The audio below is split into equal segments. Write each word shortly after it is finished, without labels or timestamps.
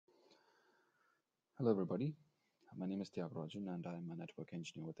Hello, everybody. My name is Tyagarajan, and I'm a network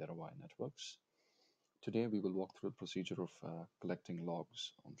engineer with Aerovire Networks. Today, we will walk through the procedure of collecting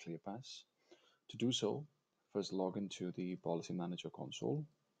logs on Clearpass. To do so, first log into the Policy Manager console.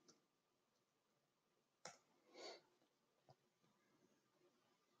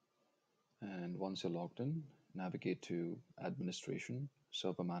 And once you're logged in, navigate to Administration,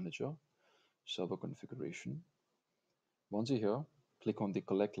 Server Manager, Server Configuration. Once you're here, click on the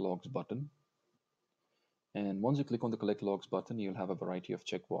Collect Logs button. And once you click on the Collect Logs button, you'll have a variety of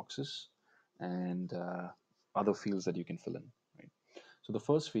checkboxes and other fields that you can fill in. Right? So the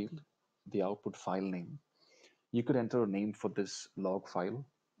first field, the output file name, you could enter a name for this log file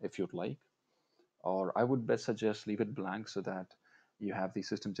if you'd like, or I would best suggest leave it blank so that you have the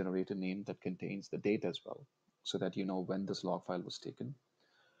system generated name that contains the date as well, so that you know when this log file was taken.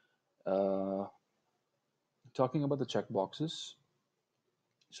 Uh, Talking about the checkboxes,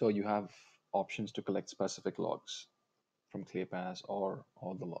 so you have options to collect specific logs from Clearpass or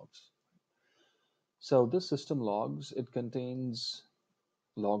all the logs. So this system logs, it contains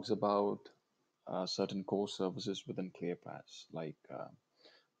logs about certain core services within Clearpass, like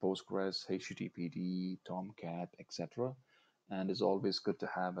Postgres, HTTPD, Tomcat, etc. And is always good to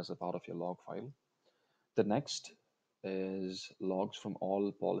have as a part of your log file. The next is logs from all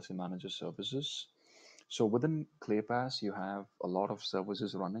policy manager services. So within Clearpass, you have a lot of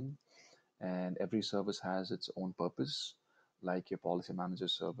services running, and every service has its own purpose, like your policy manager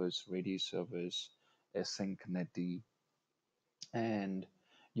service, Redis service, async, netd, and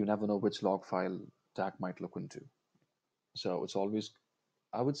you never know which log file tag might look into. So it's always,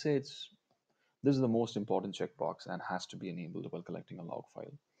 I would say this is the most important checkbox and has to be enabled while collecting a log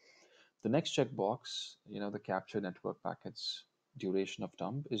file. The next checkbox, the capture network packets duration of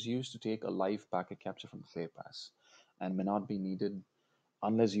dump is used to take a live packet capture from Clearpass and may not be needed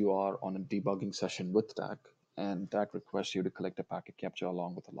unless you are on a debugging session with TAC and TAC requests you to collect a packet capture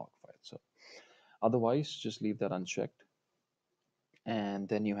along with a log file. So otherwise, just leave that unchecked. And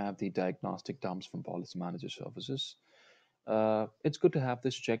then you have the diagnostic dumps from policy manager services. It's good to have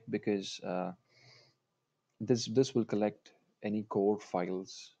this checked because this will collect any core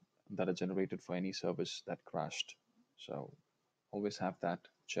files that are generated for any service that crashed. So always have that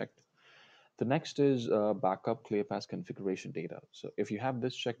checked. The next is backup Clearpass configuration data. So if you have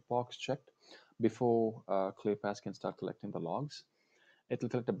this checkbox checked before Clearpass can start collecting the logs, it will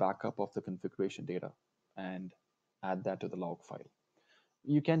collect a backup of the configuration data and add that to the log file.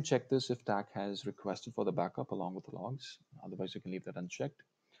 You can check this if TAC has requested for the backup along with the logs. Otherwise, you can leave that unchecked.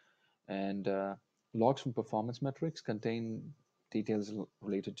 And logs from performance metrics contain details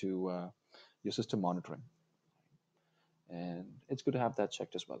related to your system monitoring. And it's good to have that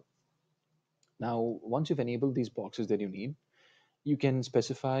checked as well. Now, once you've enabled these boxes that you need, you can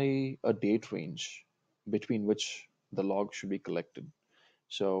specify a date range between which the log should be collected.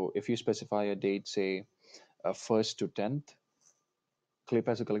 So if you specify a date, say 1st to 10th,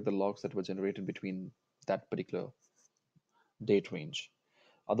 Clearpass will collect the logs that were generated between that particular date range.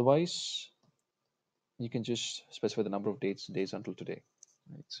 Otherwise, you can just specify the number of days until today.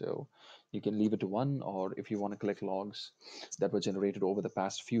 Right? So you can leave it to one, or if you want to collect logs that were generated over the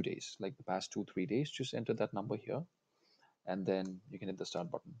past few days, like the past 2-3 days, just enter that number here, and then you can hit the start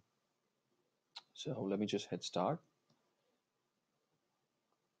button. So let me just hit start.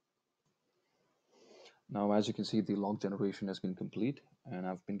 Now, as you can see, the log generation has been complete, and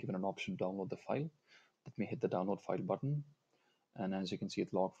I've been given an option to download the file. Let me hit the download file button, and as you can see,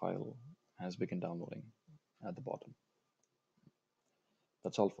 the log file has begun downloading at the bottom.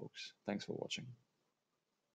 That's all, folks. Thanks for watching.